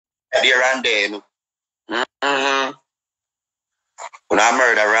there and then. When I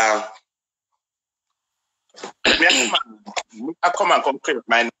murder around. I come clear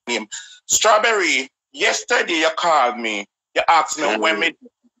my name. Strawberry, yesterday you called me. You asked me when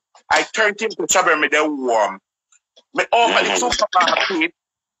I turned into Strawberry, me they warm. Me over the supermarket.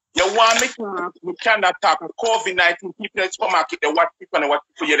 You want me to we cannot talk COVID-19 people in the supermarket, they watch people and what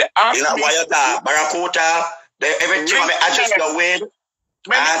people you ask you know me. Why you talk? Baracuta, everything I just go with.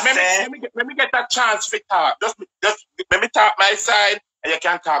 Let me get that chance to talk. Just let me talk my side and you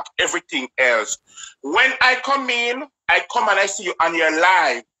can talk everything else. When I come and I see you on your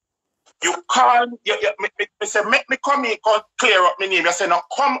live. You call, me say, make me come in, clear up my name. You say, no,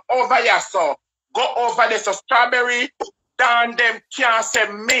 come over here, so go over there. So Strawberry, Dan, them can't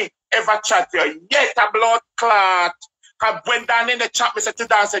say me ever chat you. Yet a blood clot. Because when Dan in the chat, me say to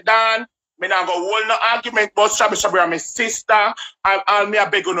Dan, say, Dan, me not go hold no argument about Strawberry, my sister, and all me a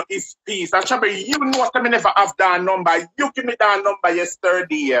beg on his peace. And Strawberry, you know what I never have Dan number. You give me Dan number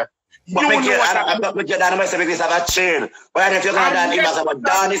yesterday. But I'm not with your dad, I'm saying because I've chill. But if you're going to that, but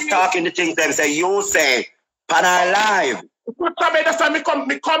Dan is talking the things them say, you say, pan alive. That's why me come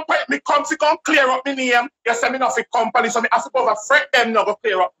clear up my name. You say me not for company, so me have to go over fret them not go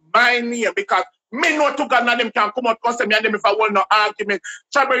clear up my name because me know to God and them can come out and say me and them if I want no argument.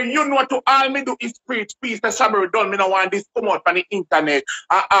 Strawberry, you know to all me do is preach peace. The Strawberry done, me no want this come out on the internet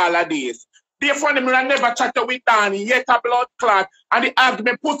and all of this. Therefore, me never chat with Dan, yet a blood clot. And the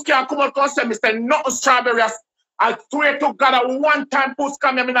argument, Puss can come out and say, me say, no Strawberry. I swear to God, that one time Puss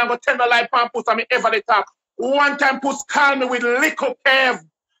come here, me not go tell no lie pan Puss and me ever they talk. One time Puss call me with little Kev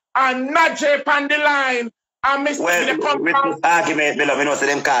and Najee on the line. And me say, with this argument, me love, you know, say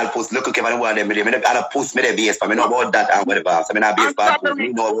them call Puss, little Kev and one of them, me not Puss me the base, but me know about that and whatever. So me not base for Puss, me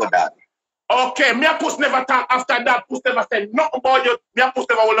know about that. Okay, me and Puss never talk after that. Puss never said nothing about you. Me and Puss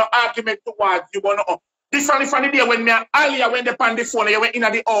never want no argument towards you. Different from the day when me and Alia went upon the phone, you went in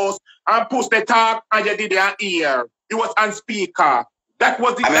at the house and Puss they talk and you did their ear. It was on speaker. That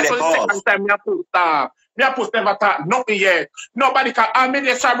was the second time me and Puss talk. Me and Puss never talk nothing yet. Nobody can. I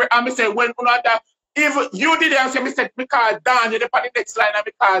mean, sorry, I say when that. If you did it, I say, me said, because Dan, you're the next line, and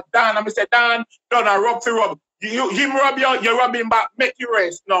because Dan, and I said, Dan, don't rub for rub. Him rub you rub him back, make you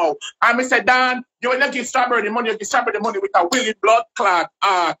rest now. And I said, Dan, you will not give Strawberry the money, you give Strawberry the money with a willy blood clot.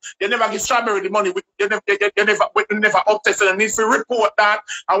 You never give Strawberry the money, you never obsess and need to report that.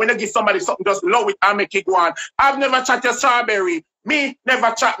 And when you give somebody something, just low it and make it go on. I've never chatted Strawberry. Me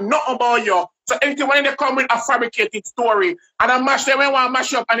never chat nothing about you. So anything when they come with a fabricated story and I mash them, when I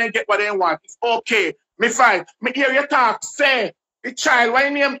mash up and then get what they want, it's okay. Me fine. Me hear you talk, say, the child,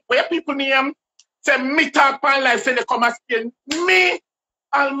 what name, where people name, say me talk pan life, say they come and speak. Me,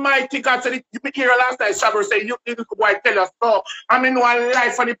 Almighty God, say you hear last night, Strawberry say, you little boy tell us so. I mean one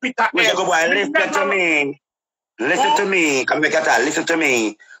life on the Peter. Little boy, listen to me. Listen to me. Come make a listen to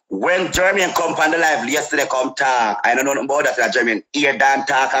me. When Jermaine come on the live yesterday, come talk. I don't know about that. Jermaine hear Dan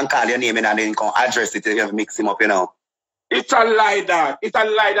talk and call your name and then come address it. You mix him up, you know. It's a lie that. It's a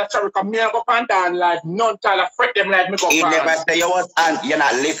lie that. Sorry, come here go on Dan live. None tell fret them live. Me go. He never say you was on. You're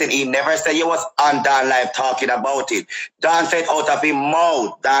not listening. He never say you was on Dan live talking about it. Dan said out of his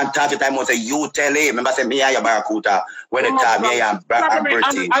mouth. Dan talk the time was say you tell him. Remember say me and your Baracuta when the time me and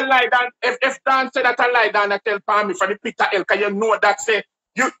Bertie. I lie Dan. If Dan said that I lie Dan, I tell Palmy for the Peter L. Cause you know that say.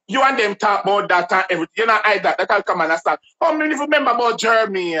 You and them talk about that and everything. You know, that'll come and start. Oh, me remember about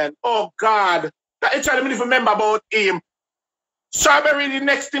Jermaine. Oh, God. That actually me remember about him. Strawberry, the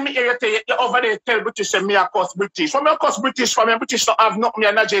next thing me hear you over there tell British, say me a cuss British. For me a cuss British, for me British don't have nothing, me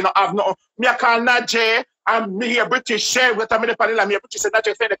and Najee don't have nothing. Me a call Najee, and me hear British share with me the panel, me a British say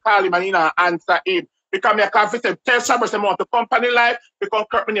Najee say they call him and he not answer him. Because me a confess them, tell Strawberry say me want to company life, because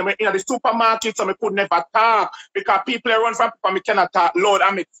currently me in the supermarket, so me could never talk. Because people run from people, me cannot talk loud,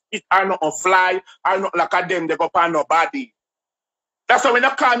 and me it are not on fly, are not like a them, they go on nobody. That's why when they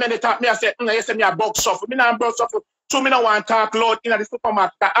call me and they talk, me I say, you say me a bug shuffle. Me not bug shuffle. So me no want to talk loud in the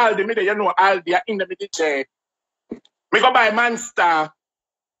supermarket. Aldi, me there, you know Aldi, in the middle chair. Me go buy Monster.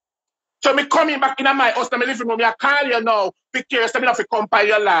 So me coming back in my house, me living room, me I call you now. Be curious, me not to compile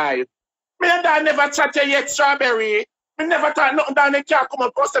your life. Me and I never chat you yet, Strawberry. Me never talk nothing down the car, come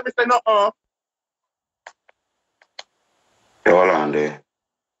on, cause me say nothing. Hold on there.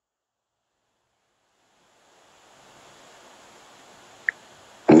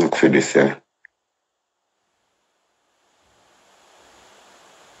 Look for this here.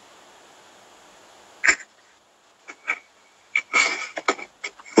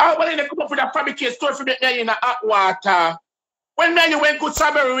 Oh, well, they come up with a fabricated story for me in the hot water. When you went good,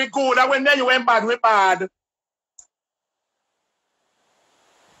 Strawberry, we good. And when you went bad, we bad.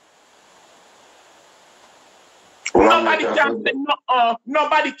 Nobody can say no.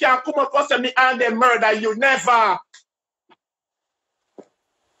 Nobody can come up and me and they murder you. Never.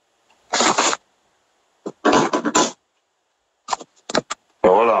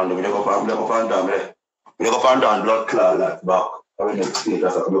 Hold on, let me go find down blood clot like back. I mean,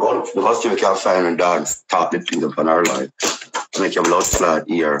 because you can't find and dance, talk the things upon our life. Make your blood clot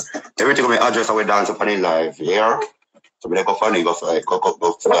here. Everything on my address I will dance upon in live here. So we go find it, go fly.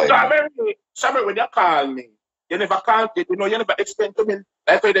 Sorry, when you call me, you never call, you never explain to me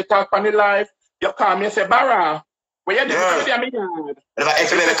like when they talk on the live. You call me and say, Bara, where you never see me yard. Never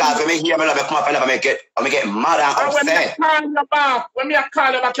explain because when me hear me, come up and I get mad and upset. When me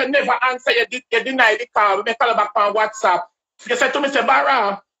call you back, you never answer, you deny the call. When me call you back on WhatsApp, you say to me, say,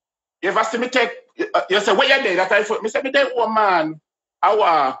 Bara, you ever see me take, you say, where you there? That I me say, me there, woman.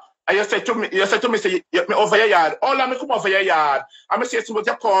 And you say to me, say, me over your yard. All of me come over your yard. And I say, suppose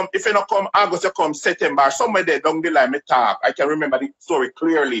you come, if you not come, August, you come September. Somewhere there down the line, me talk. I can remember the story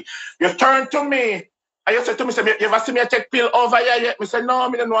clearly. You turn to me, and you say to me, say, you ever see me take pill over here yet? Me say, no,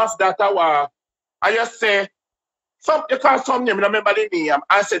 me don't know of that. And you say, you call some name, I don't remember the name.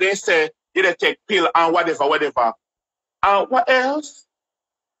 And say, they say, you dey take pill and whatever. And what else?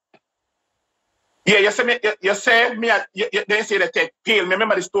 Yeah, you say they say they take pill. Me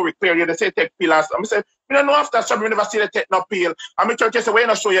remember the story clearly. They say take pill. I say, me don't know after some, me never see they take no pill. And me church say, why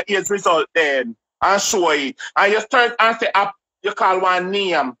not show your age result then? And show it. And you start and say, you call one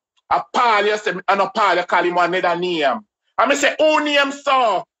name. A Paul, you say, and a Paul, you call him one other name. And me say, who name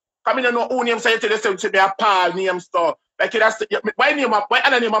so? Because me don't know who name so. You tell them to be a Paul name so. Like why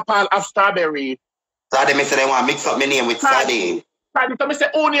other name a Paul of Strawberry? Sadie, me say they want to mix up my name with Sadie. Sadie, so me say,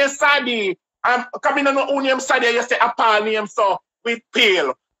 who name Sadie? Coming on no name side you say a Paul name so with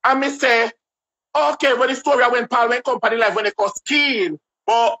pill. And me say, okay, when the story when Paul went company life when they call skin,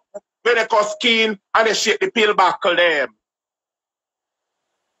 but when they call skin and they shake the pill buckle them.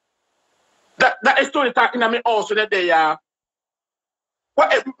 That is story talking in my house the day, yeah.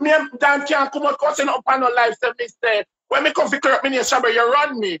 What me and Dan can't come out cussing up on no life, so me say, when me come to clear up me name, Shabba, you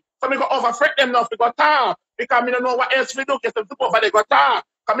run me. So me go overfret them now to go talk. Because me don't know what else we do, get them to go over they go talk.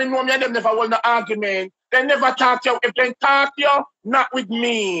 Because me know me and them never won no argument. They never talk to you. If they talk to you, not with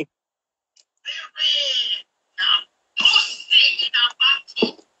me.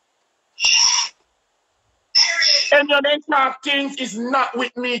 And you then talk things is not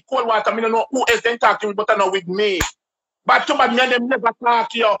with me. Cold water, me don't know who else they talk to me, but I know with me. But some of me and them never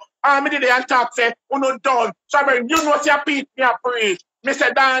talk to you. And me did they talk say, oh no done. Strawberry, you know what you Pete me a preach. Me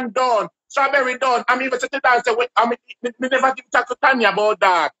say Dan done. Strawberry done. I mean, if I say to Dan, say, me never talk to Tanya about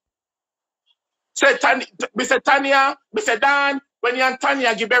that. Say Tanya, me say Tanya, me say Dan, when you and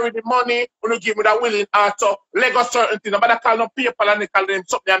Tanya give Barry the money, when you give me that willing heart, so Lego certain things. Nobody call no people and they call them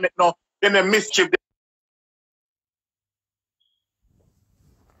something I make no, then they mischief.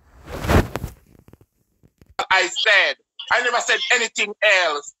 I said. I never said anything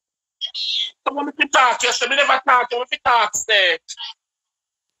else. So when we talk, yes, we never talk. When we talk, say.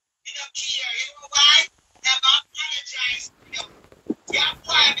 You don't care. You know why? I'm apologizing to you. You're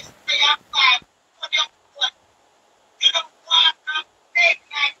fine. You're fine. You don't want to make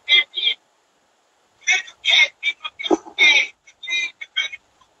like baby. You need to get people to stay.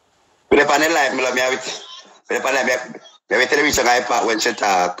 But if I don't like me, love me, but if I like me, every television I part when she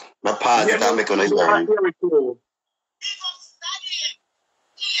talk, my pause it and make her hear me.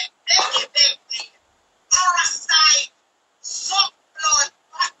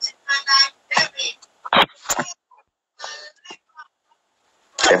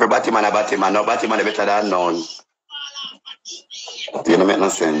 Every Batman a Batman, no Batman is better than none. It don't make no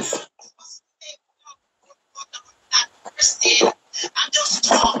sense.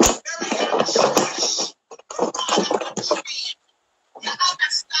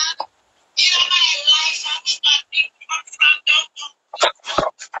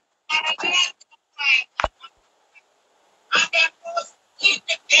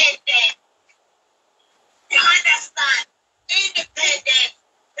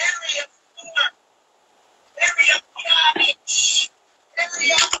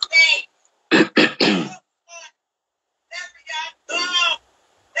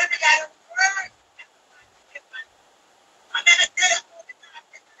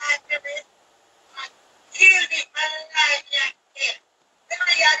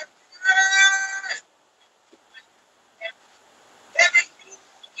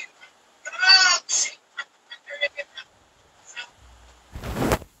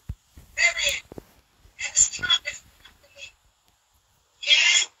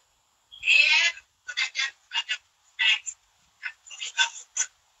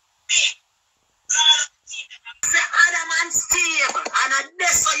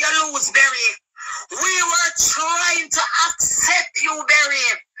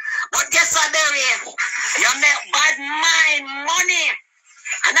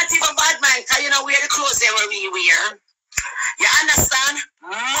 And not even bad man, because you know wear the clothes there where we wear. You understand?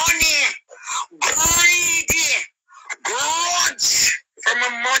 Money. Greedy. Grudge for my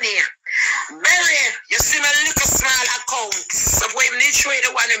money. Barry, you see my little small account. So boy, me did show you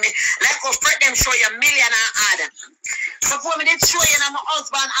the one of me. Like a friend them show you $1 million and add. So boy, me did show you my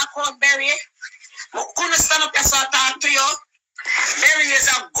husband account, Barry. I couldn't stand up there so I talk to you. Barry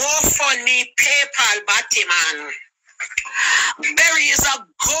is a GoFundMe PayPal Batman. Barry is a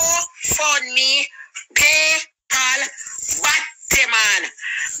GoFundMe PayPal Batman.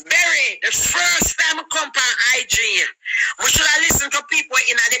 Barry, the first time I come on IG, we should have listened to people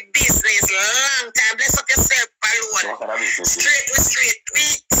in the business long time. Bless up yourself, alone. Straight with straight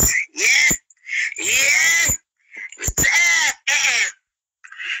tweets. Yeah. Yeah.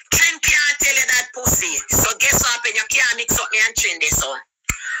 Trin can't tell you that pussy. So guess what? You can't mix up me and Trin this one.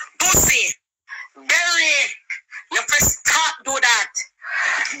 Pussy. Barry, you first stop do that.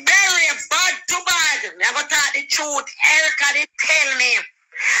 Barry, bad to bad. Never taught the truth. Erica did tell me.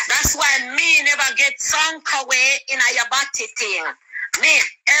 That's why me never get sunk away in a your body thing. Me,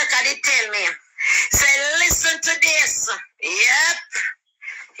 Erica did tell me. Say, listen to this. Yep.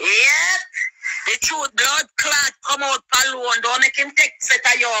 The truth, blood clot come out alone. Don't make him take set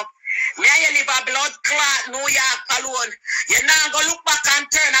of you. Me and you live a blood clot New York alone. You now go look back and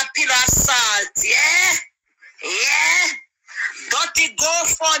turn a pillow of salt. Yeah. Dirty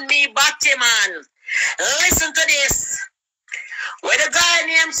GoFundMe Batman. Listen to this. With the guy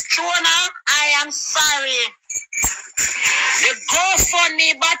named Strona, I am sorry. The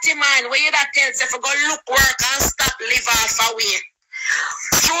GoFundMe Batman, where you that tells if you go look work and stop live off away.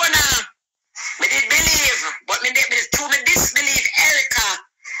 Strona, me did believe, but me disbelieve Erica.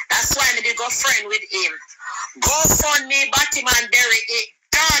 That's why me did go friend with him. GoFundMe Batman, Barry, it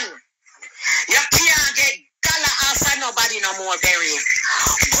done. You can't get dollar off of nobody no more, Barry.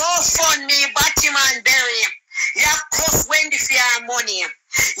 GoFundMe Batman, Barry. You cost Wendy for your money.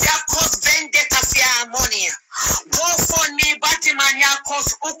 You cost Vendetta for your money. GoFundMe Batman, you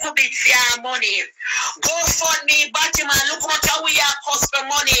cost Ukubi for your money. GoFundMe Batman, look what we are cost for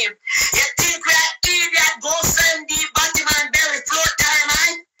money. You think we are idiot? GoFundMe Batman, Barry, float time,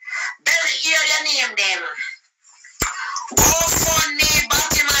 man. Barry, hear your name then. GoFundMe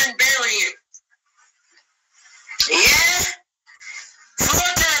Batman, Barry. Yeah?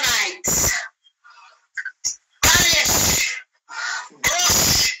 Float termites.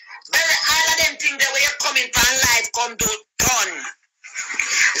 Brush, Barry, all of them things that way you coming from life come to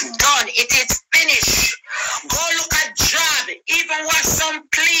done. It is finished. Go look at job, even wash some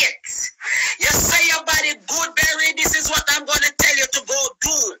plates. You say your body good, Barry, this is what I'm gonna tell you to go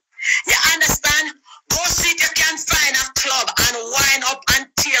do. You understand? Go see if you can find a club and wind up and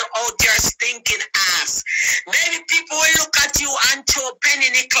tear out your stinking ass. Maybe people will look at you and throw penny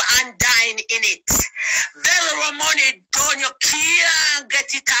nickel and dine in it. Very money done, you can't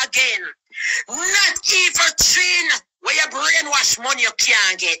get it again. Not even Trin, where you brainwash money you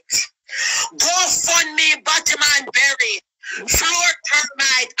can't get. GoFundMe Batman Berry. Floor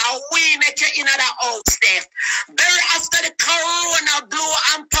termite, and we make you in the house there. Very after the corona blow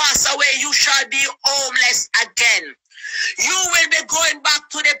and pass away, you shall be homeless again. You will be going back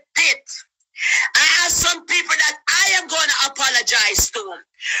to the pit. I have some people that I am going to apologize to.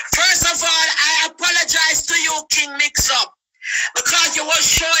 First of all, I apologize to you, King Mix-Up, because you were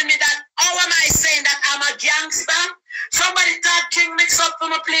showing me that, how am I saying that I'm a gangster? Somebody tag King Mix-Up for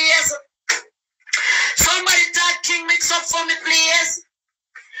me, please. Somebody tag King Mix-Up for me, please.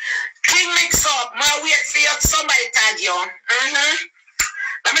 King Mix-Up, my wait for you. Somebody tag you.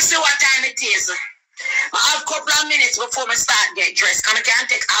 Let me see what time it is. I have a couple of minutes before I start get dressed. Because I can't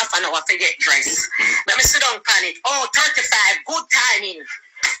take half an hour to get dressed. Let me sit down on it. Oh, 35. Good timing.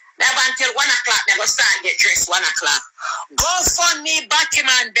 Never until 1 o'clock, never start get dressed 1 o'clock. GoFundMe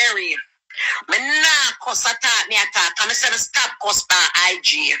Batman Berry. Me nah cuss attack me attack. I'm saying stop cuss by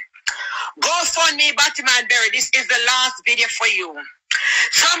IG. GoFundMe Batman Berry. This is the last video for you.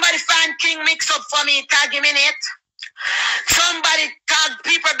 Somebody find King Mix-Up for me. Tag him in it. Somebody tag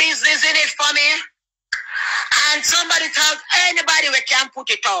people business in it for me. And somebody tag anybody we can put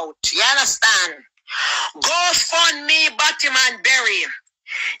it out. You understand? GoFundMe Batman Berry.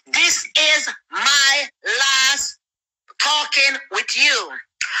 This is my last talking with you.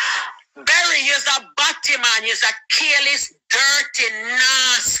 Barry is a Batman. He's a careless, dirty,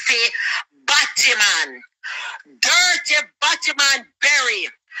 nasty Batman. Dirty Batman Barry.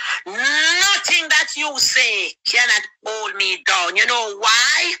 Nothing that you say cannot hold me down. You know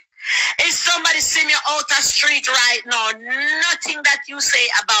why? If somebody see me out the street right now, nothing that you say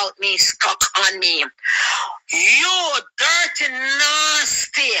about me stuck on me. You dirty,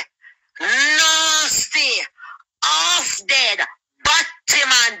 nasty,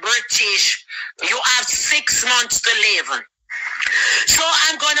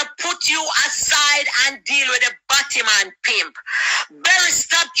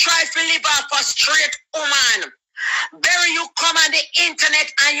 stop trying to live off a straight woman. Barry, you come on the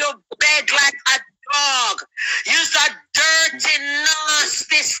internet and you beg like a dog. You's a dirty,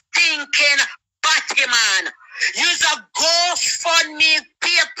 nasty, stinking Batman. You's a GoFundMe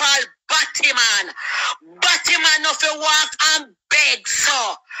PayPal Batman. Batman of a walk and beg,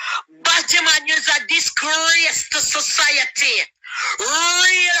 so. Batman, you's a disgrace to society.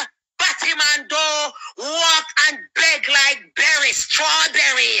 Real Batman do walk and beg like Berry,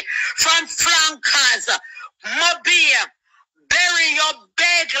 Strawberry, from flankers, Mobile. Barry, you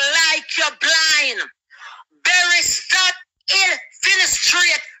beg like you're blind. Barry, stop ill, feel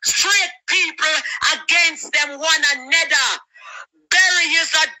straight people against them one another. Barry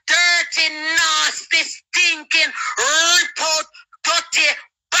is a dirty, nasty, stinking, report, dirty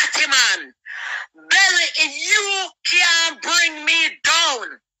Batman. Barry, you can't bring me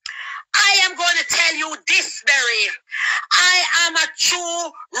down. I am going to tell you this, Barry. I am a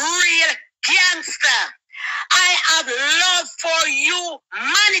true, real gangster. I have love for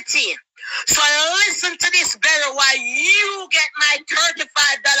humanity. So listen to this, Barry, while you get my $35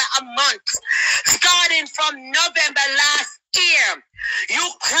 a month, starting from November last year.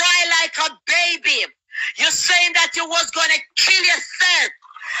 You cry like a baby. You're saying that you was going to kill yourself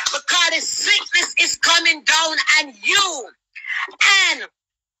because the sickness is coming down on you and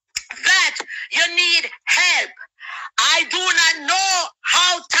that you need help. I do not know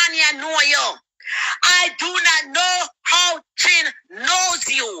how Tanya know you. I do not know how Chin knows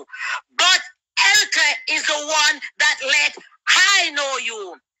you, but Elke is the one that let I know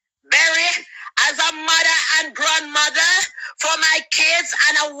you. Barry, as a mother and grandmother for my kids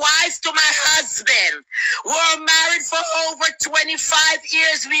and a wife to my husband, we're married for over 25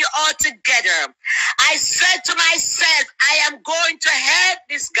 years, we are together. I said to myself, I am going to help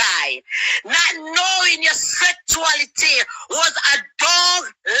this guy, not knowing your sexuality was a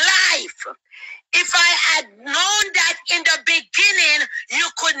dog life. If I had known that in the beginning, you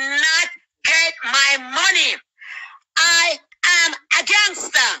could not get my money. I am a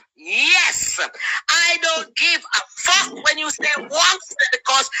gangster. Yes. I don't give a fuck when you say wangster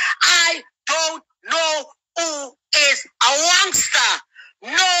because I don't know who is a wangster.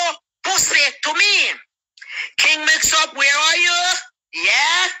 No pussy to me. King Mix Up, where are you?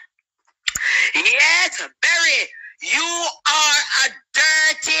 Yeah? Yes, Barry. You are a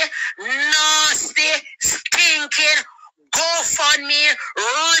dirty, nasty, stinking, GoFundMe,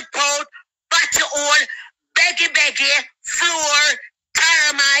 report, battle, beggy, floor,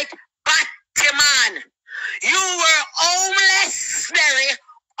 termite, Batman. You were homeless, Barry,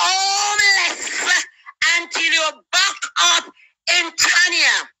 homeless, until you back up in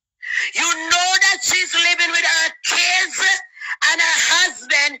Tanya. You know that she's living with her kids and her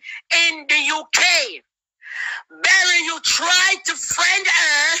husband in the UK. Barry, you tried to friend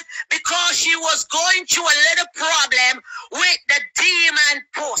her because she was going through a little problem with the demon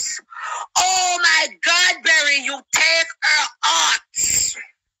puss. Oh my God, Barry, you take her hearts.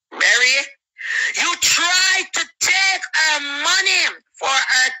 Barry, you tried to take her money for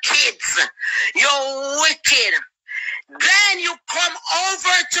her kids. You're wicked. Then you come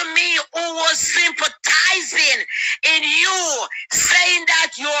over to me who was sympathizing in you, saying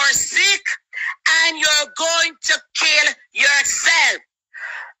that you're sick and you're going to kill yourself.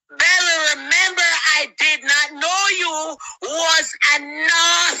 Barry, remember, I did not know you was a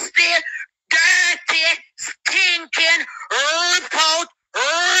nasty, dirty, stinking, report,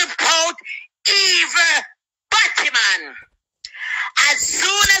 evil Batman. As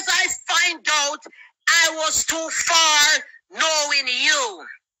soon as I find out I was too far knowing you,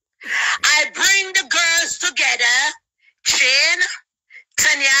 I bring the girls together, Chin,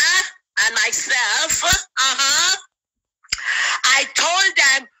 Tanya, and myself. I told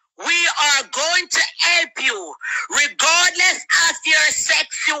them we are going to help you regardless of your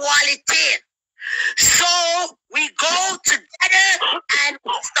sexuality. So we go together and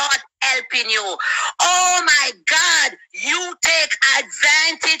we start helping you. Oh my God, you take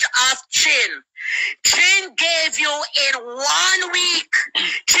advantage of Chin. Chin gave you in 1 week.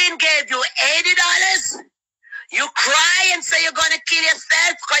 Chin gave you $80. You cry and say you're going to kill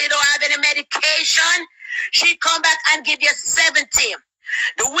yourself because you don't have any medication. She come back and give you 70.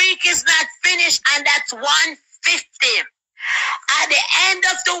 The week is not finished and that's 150. At the end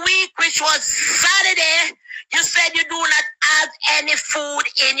of the week, which was Saturday, you said you do not have any food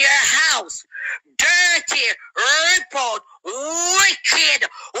in your house. Dirty, report, wicked,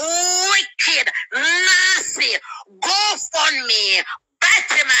 nasty, GoFundMe,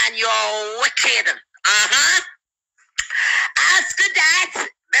 Batman, you're wicked. After that,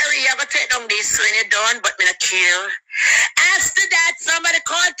 Barry, you ever take down this when you're done, but me not care. After that, somebody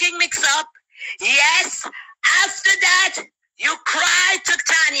call thing mix up. Yes. After that, you cry to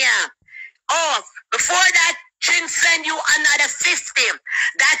Tanya. Off. Before that, Chin send you another 50.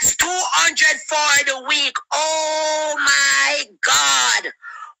 That's 200 for the week. Oh my God.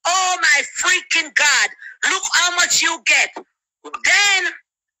 Oh my freaking God. Look how much you get. Then,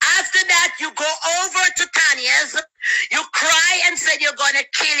 after that, you go over to Tanya's. You cry and said you're going to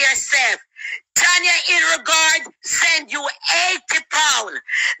kill yourself. Tanya, in regard, send you 80 pounds.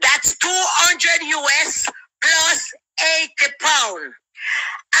 That's 200 US plus 80 pounds.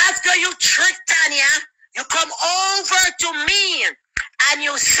 After you trick Tanya, you come over to me and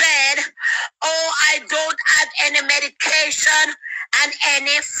you said, oh, I don't have any medication and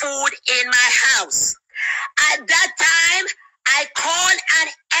any food in my house. At that time, I called and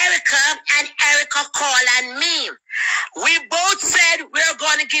Erica called on me. We both said we're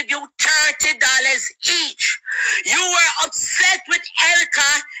going to give you $30 each. You were upset with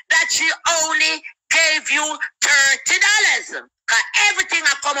Erica that she only gave you $30. Everything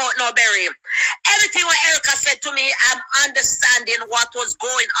I come out now, Barry. Everything what Erica said to me, I'm understanding what was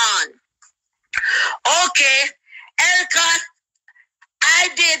going on. Okay, Erica, I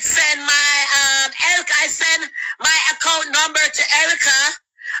did send my Erica. I sent my account number to Erica.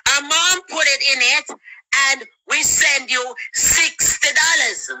 Her mom put it in it, and we send you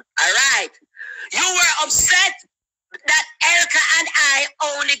 $60. All right. You were upset that Erica and I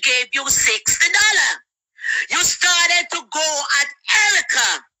only gave you $60. You started to go at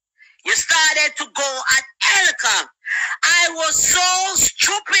Erica. You started to go at Erica. I was so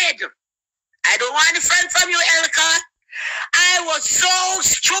stupid. I don't want a friend from you, Erica. I was so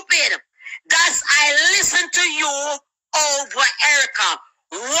stupid that I listened to you over Erica.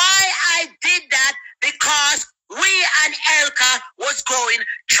 Why I did that? Because we and Erica was going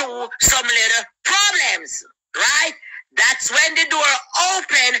through some little problems, right? That's when the door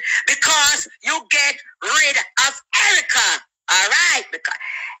opened because you get rid of Erica. All right? Because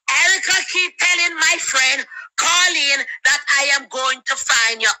Erica keep telling my friend Colleen that I am going to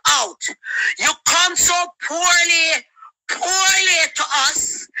find you out. You come so poorly to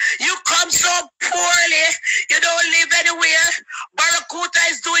us. You come so poorly. You don't live anywhere.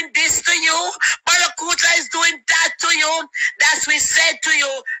 Baracuta is doing this to you. Baracuta is doing that to you. That's we said to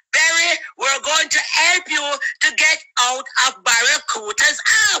you, Barry, we're going to help you to get out of Baracuta's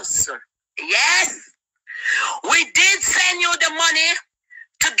house. Yes. We did send you the money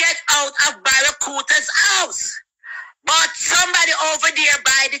to get out of Baracuta's house. But somebody over there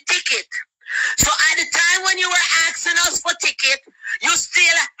buy the ticket. So at the time when you were asking us for ticket, you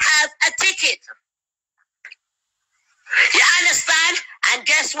still have a ticket. You understand? And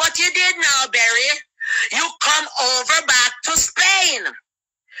guess what you did now, Barry? You come over back to Spain.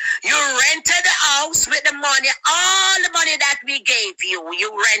 You rented the house with the money, all the money that we gave you.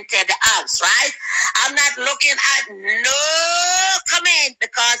 You rented the house, right? I'm not looking at no comment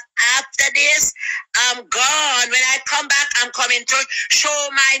because after this, I'm gone. When I come back, I'm coming to show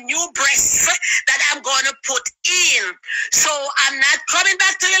my new breasts that I'm going to put in. So I'm not coming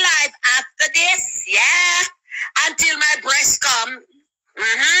back to your life after this, yeah? Until my breasts come.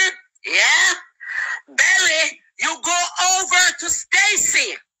 Yeah. Barry, you go over to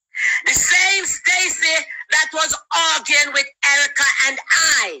Stacy. The same Stacy that was arguing with Erica and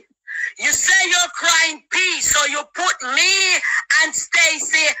I. You say you're crying peace, so you put me and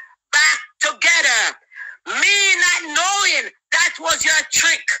Stacy back together. Me not knowing that was your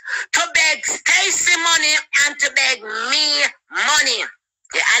trick to beg Stacy money and to beg me money.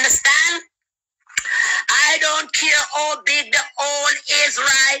 You understand? I don't care how big the hole is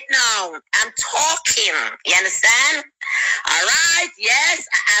right now. I'm talking. You understand? All right. Yes,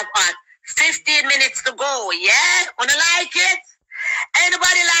 I have 15 minutes to go. Yeah? Wanna like it?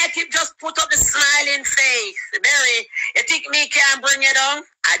 Anybody like it? Just put up the smiling face. Barry, you think me can bring you down?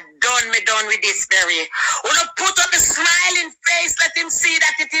 Me done with this, Barry. Wanna put up the smiling face? Let him see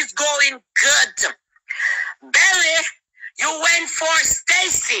that it is going good. Barry, you went for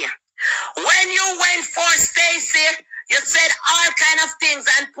Stacy. When you went for Stacy, you said all kind of things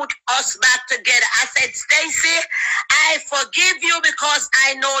and put us back together. I said, Stacy, I forgive you because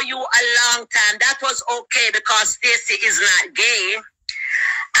I know you a long time. That was okay because Stacy is not gay.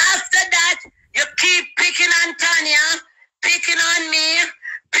 After that, you keep picking on Tanya, picking on me,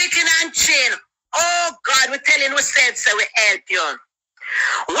 picking on Chin. Oh God, we're telling we said so we help you.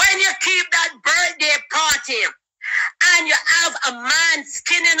 When you keep that birthday party, and you have a man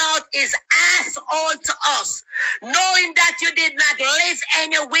skinning out his asshole to us, knowing that you did not live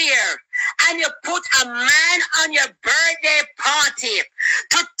anywhere, and you put a man on your birthday party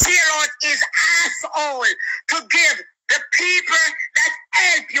to tear out his asshole to give the people that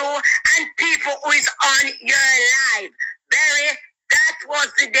on your life. Barry, that was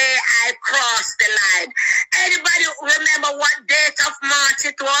the day I crossed the line. Anybody remember what date of March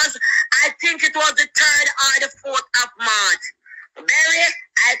it was? I think it was the 3rd or the 4th of March. Barry,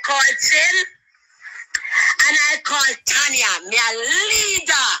 I called Chin and I called Tanya. Me a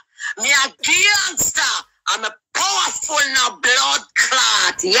leader, me a gangster. I'm a powerful now blood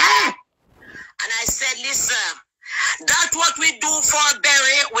clot. Yeah. And I said, listen, that's what we do for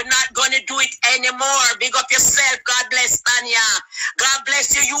Barry. We're not going to do it anymore. Big up yourself. God bless Tanya. God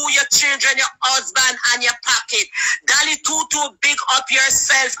bless you, your children, your husband, and your pocket. Dolly Tutu, big up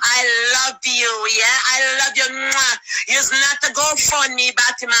yourself. I love you. Yeah, I love you. You're not to go funny,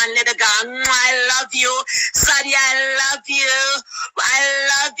 Batman, little girl. I love you. Sadia, I love you. I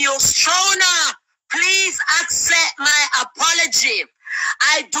love you. Shona, please accept my apology.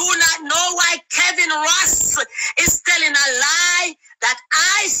 I do not know why Kevin Ross is telling a lie that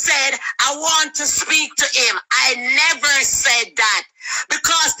I said I want to speak to him. I never said that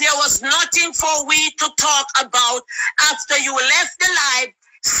because there was nothing for we to talk about after you left the live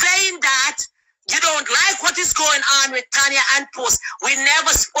saying that you don't like what is going on with Tanya and Puss. We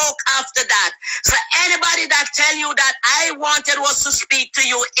never spoke after that. So anybody that tell you that I wanted was to speak to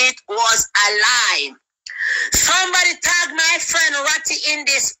you, it was a lie. Somebody tag my friend Ratty in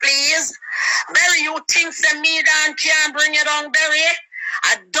this, please. Barry, you think that me down can't bring it on, Barry?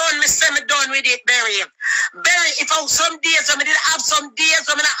 I done, me say me done with it, Barry. Barry, if I some days, I did have some days,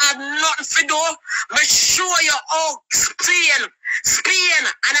 I have nothing to do. Me show you how Spain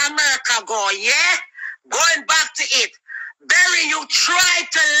and America go, yeah? Going back to it. Barry, you try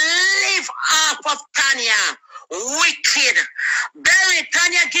to live off of Tanya. Wicked. Barry,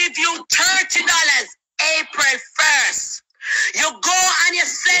 Tanya give you $30. April 1st. You go and you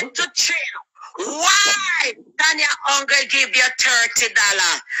said to Chin, why Tanya Unger give you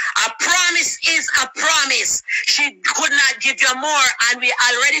 $30? A promise is a promise. She could not give you more, and we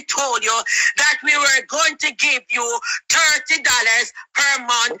already told you that we were going to give you $30 per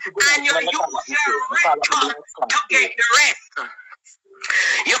month, and you use your return to get the rest.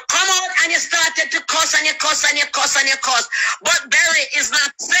 You come out and you started to cuss and you cuss and you cuss and you cuss. But Barry is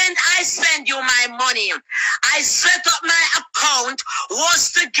not saying I send you my money. I set up my account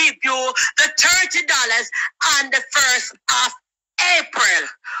was to give you the $30 on the 1st of April.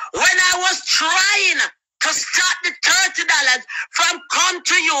 When I was trying to stop the $30 from come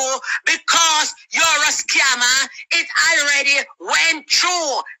to you because you're a scammer, it already went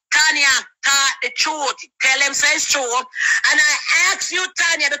through. Tanya taught the truth. Tell him say it's true. And I ask you,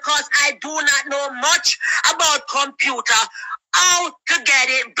 Tanya, because I do not know much about computer, how to get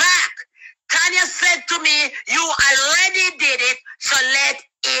it back. Tanya said to me, you already did it, so let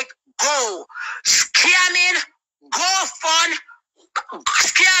it go. Scamming, go fun,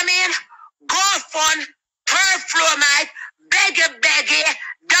 perfluorite, beggy,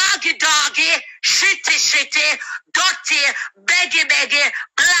 doggy, shitty, dirty, beggy,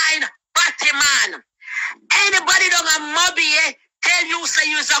 blind, batty man. Anybody don't a mobby tell you say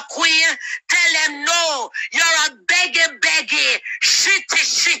you're a queen, tell them no, you're a beggy,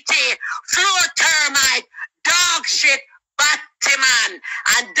 shitty, floor termite, dog shit, batty man.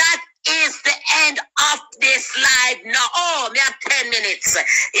 And that is the end of this live now. Oh, me have 10 minutes.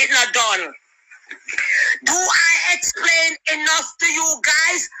 It's not done. Do I explain enough to you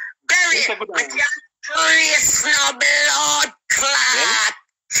guys? Barry, Chris, no blood clot.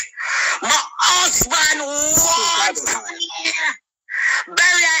 My husband wants me.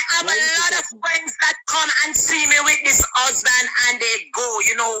 Barry, I have a lot of friends that come and see me with this husband and they go.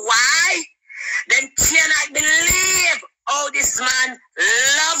 You know why? They cannot believe how this man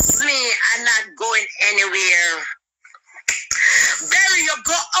loves me and not going anywhere. Barry, you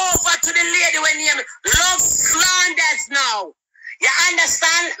go over to the lady when you love slanders now. You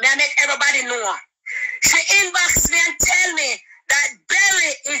understand? May I make everybody know. She inboxed me and tell me that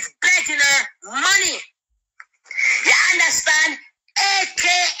Barry is begging her money. You understand?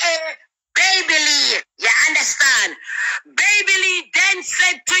 AKA Baby Lee. You understand? Baby Lee then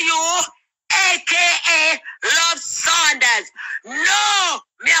said to you, AKA Love Saunders, no,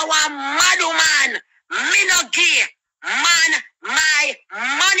 me I want mad man. Me no give man my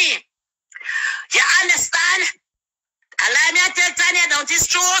money. You understand? Allow me to tell Tanya, don't it's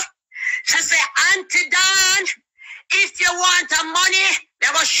true? She say, Auntie Dawn, if you want the money, they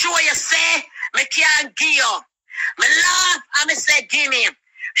will show you say, me can't give you. Me laugh and me say, give me.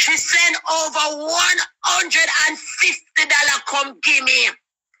 She sent over $150 come give me.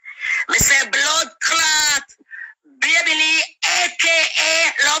 Me say, blood clot, Baby Lee,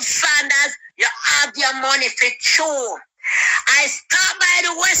 AKA Love Sanders, you have your money for sure. I stop by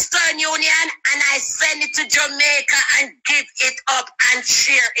the Western Union and I send it to Jamaica and give it up and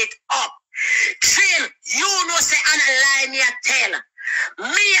share it up. Chin, you know say on a lie me a tell.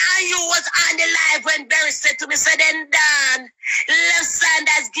 Me and you was on the live when Barry said to me, say then Dan, Left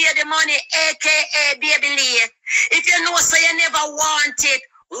Sanders give the money, aka Baby Lee. If you know so you never want it,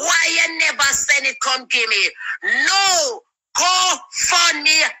 why you never send it come give me? No, go fund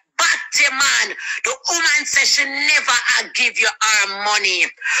me. Batman, the woman says she never give you her money.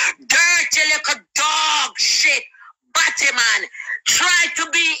 Dirty little dog shit. Batman, try to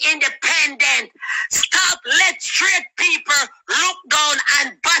be independent. Stop, let straight people look down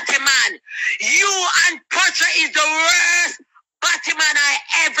on Batman. You and Potter is the worst Batman I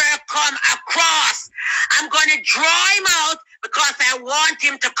ever come across. I'm going to draw him out because I want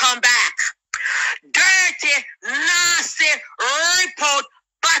him to come back. Dirty, nasty, report.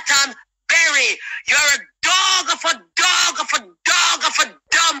 Bottom Berry, you're a dog of a dog of a dog of a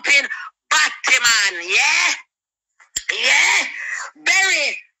dumping Batman, yeah? Yeah?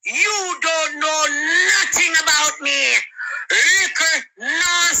 Berry, you don't know nothing about me. Liquor,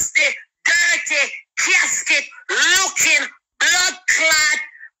 nasty, dirty, casket, looking, blood clot,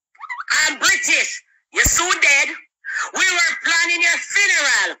 I'm British. You're soon dead. We were planning your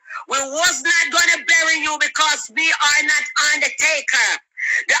funeral. We was not going to bury you because we are not Undertaker.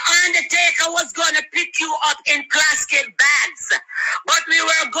 The Undertaker was going to pick you up in plastic bags. But we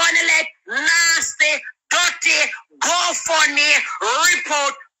were going to let nasty, dirty, GoFundMe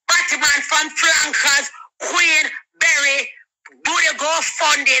report Batman from Flankers, Queen, Berry, do the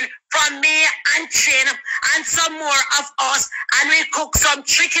GoFunding from me and Chin and some more of us. And we cook some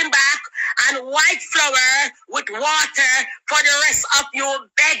chicken back and white flour with water for the rest of you.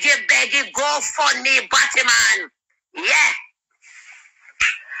 Beggy, GoFundMe Batman. Yeah.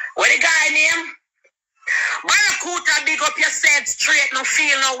 What the guy name? Baracuta, big up yourself straight, no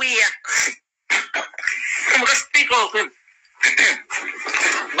feel no way. I'm gonna speak up him.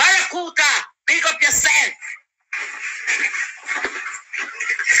 Baracuta, big up yourself.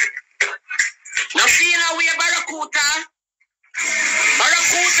 No feel no way, Baracuta.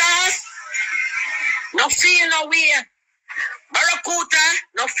 Baracuta, no feel no way. Baracuta,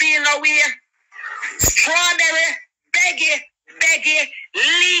 no feel no way. Strawberry, beggy,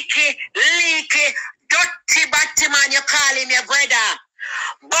 leaky, dirty Batman, you call him your brother.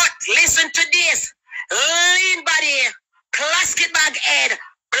 But listen to this. Lean body, plastic bag head,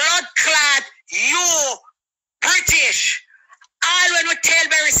 blood clot, you, British. All when we tell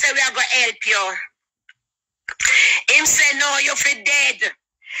Barry say we are going to help you. Him say no, you feel dead.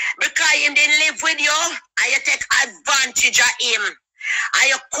 Because him didn't live with you, and you take advantage of him. And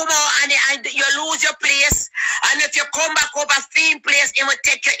you come out and you lose your place. And if you come back over same place, he will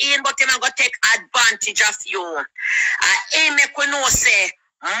take you in, but he will go take advantage of you. He make we know say,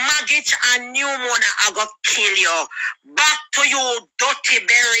 maggot and pneumonia are going to kill you. Back to you, dirty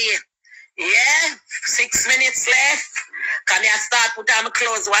Berry. Yeah, 6 minutes left. Can I start put on my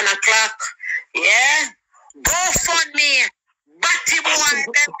clothes 1 o'clock? Yeah. Go fund me. Batty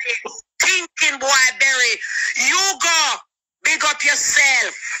boy Berry. Thinking boy Berry. You go. Big up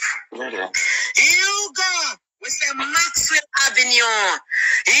yourself. You go. We say Maxwell Avenue.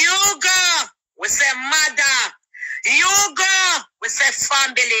 You go. We say mother. You go. We say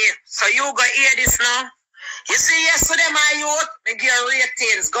family. So you go hear this now. You see yesterday my youth, they give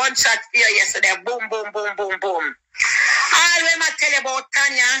ratings. Gunshot fear yesterday. Boom, boom, boom, boom, boom. All when I tell you about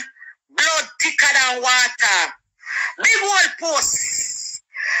Tanya, blood thicker than water. Big old post.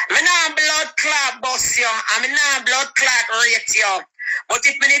 Me nah blood clot bust you, and me nah blood clot rate you. But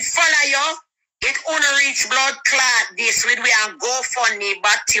if me did follow you, it only reach blood clot this with we and go funny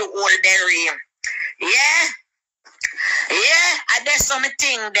back to you all there. Yeah? Yeah, and there's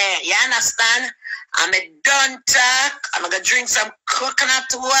something there. You understand? I'm a done talk. I'm gonna drink some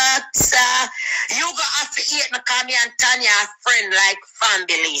coconut water. You go have to eat me, cause me and Tanya are friend like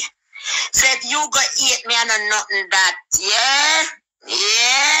family. So if you go eat me, I know nothing that. Yeah?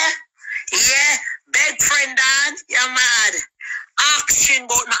 Yeah. Big friend, Dan, you're mad. Asking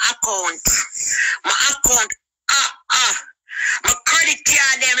about my account. My account. My credit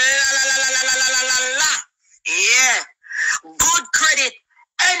card, them. La. Yeah. Good credit.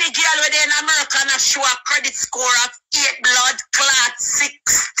 Any girl within America not show a credit score of 8 blood clot 60.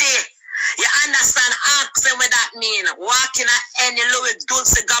 You understand? Ask them what that mean. Walking at any Louis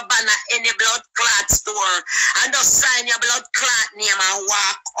Dulce Gabbana, any blood clot store, and just sign your blood clot name and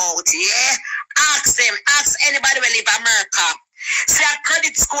walk out. Yeah? Ask them. Ask anybody who live America. See a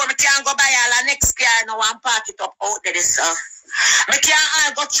credit score, I can't go buy all the next car now and park it up out there, sir. Me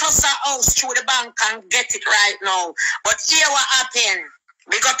can't go trust a house through the bank and get it right now. But here what happened.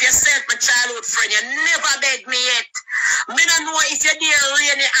 Big up yourself, my childhood friend. You never beg me yet. Me don't know if you're there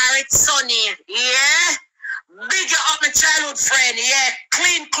rainy or it's sunny. Yeah? Big you up, my childhood friend. Yeah,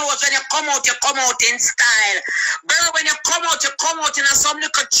 clean clothes. When you come out in style. But when you come out in some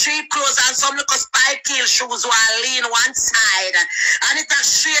little cheap clothes and some little spike heel shoes while lean one side. And it'll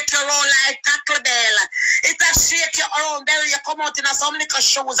shake you around like tackle bell. It'll shake you around there. You come out in some little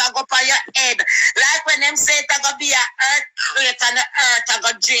shoes and go up on your head. Like when them say it's going to be an earthquake and the earth will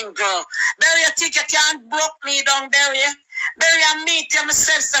go jingle. Barry, you think you can't broke me down, Barry? Barry, I meet you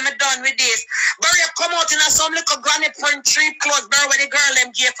myself, so I'm done with this. Barry, you come out in some little granny print cheap clothes, Barry, where the girl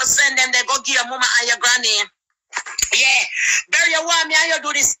them give for send them, they go give your mama and your granny. Yeah, Barry, you want me and you do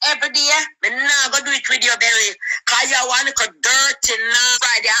this every day? But nah, go do it with you, Barry. Cause you want to go dirty now.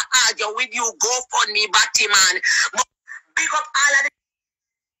 Friday, I argue with you, go for me, batty man. But big up all of the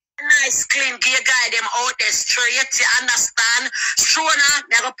nice, clean gear guy, them out there straight, you understand? Sure now,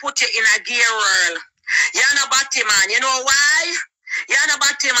 they're going to put you in a gear world. You're not batty man, you know why? You're not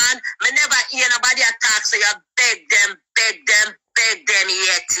batty man. Me never hear nobody attack, so you beg them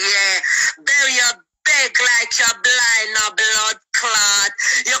yet, yeah. Bury your beg like you're blind, no blood clot.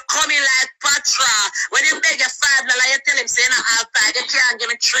 You're coming like Patra. When you beg you $5, you tell him, say, not have 5, you can't give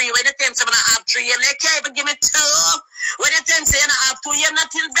me 3. When you tell him, say, not have 3, you can't even give me 2. When you tell him, say, not have 2, you're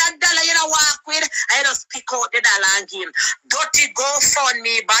not in that dollar you don't walk with. I just pick out the dollar and give him. Dirty go fund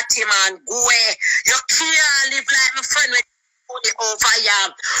me, batty man, go away. You can't live like my friend with over here.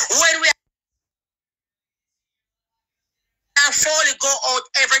 When we fully go out,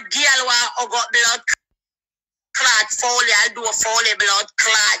 every girl will got blood clot Foley. I'll do a Foley blood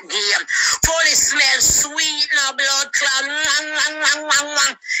clot game. Foley smells sweet now, blood clot.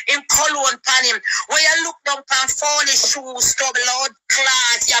 In cologne pan him. When you look down on Foley shoes to blood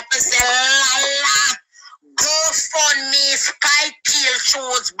clot, you have to say la la. Go fund me, spike heel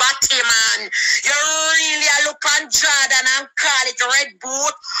shoes, batty man. You really look on Jordan and call it red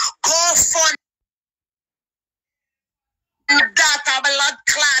boot. Go fund that blood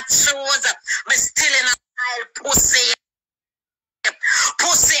clot shoes. Me still in a aisle pussy.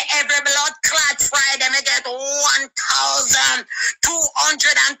 Pussy every blood clot Friday. Me get $1,228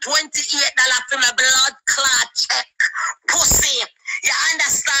 for my blood clot check. Pussy. You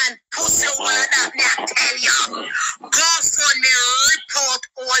understand? Pussy all that me I tell you. Go for me report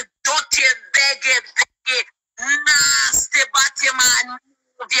all dirty beggy nasty batty man.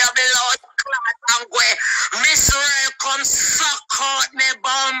 Move your blood clot and go. Miss Ray come suck out me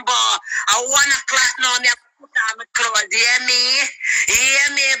bumbo. At 1 o'clock now me put on my clothes. You hear me? You hear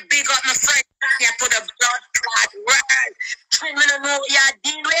me? Big up my friend here to the blood clot world. 3 minutes know what you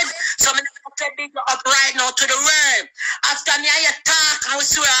deal with. So I'm going to big up right now to the world. After me and you talk and we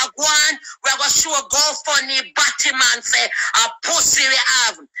see where I go on, we're going to show go funny batty man say a pussy we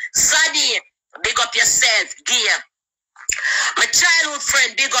have. Sadie, big up yourself, gear. My childhood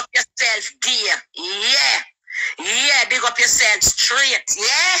friend, big up yourself, gear. Yeah. Yeah, big up yourself straight.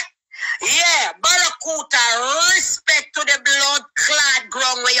 Yeah. Yeah, Baracuta, respect to the blood clad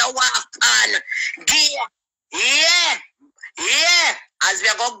ground where you walk on. Gear. Yeah. Yeah. As we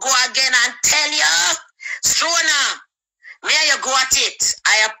go again and tell you, Strona, may you go at it.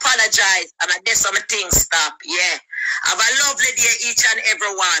 I apologize. And I did some things stop. Yeah. Have a lovely day, each and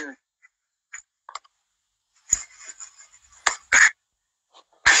every one.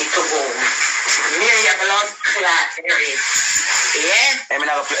 Yeah. I'm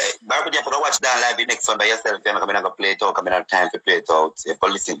gonna play. Baracuta, you watch that live the next one by yourself. You're not gonna play it out. I'm gonna have time to play it out. You have to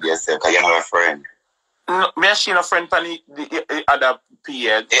listen to yourself because you're not a friend. No, me and she a friend pan the other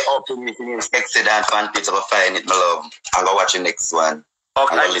period. They open it in accident fan page. Go find it, my love. I'm gonna watch the next one.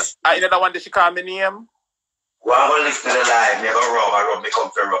 Okay. I another one that she call me name. Well, I'm gonna listen to the live. Me go rub. Me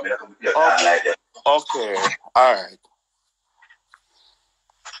come for rub. Me come to your like that. Okay. All right.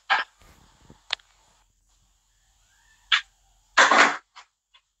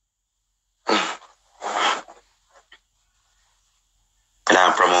 And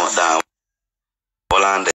I'm promote down.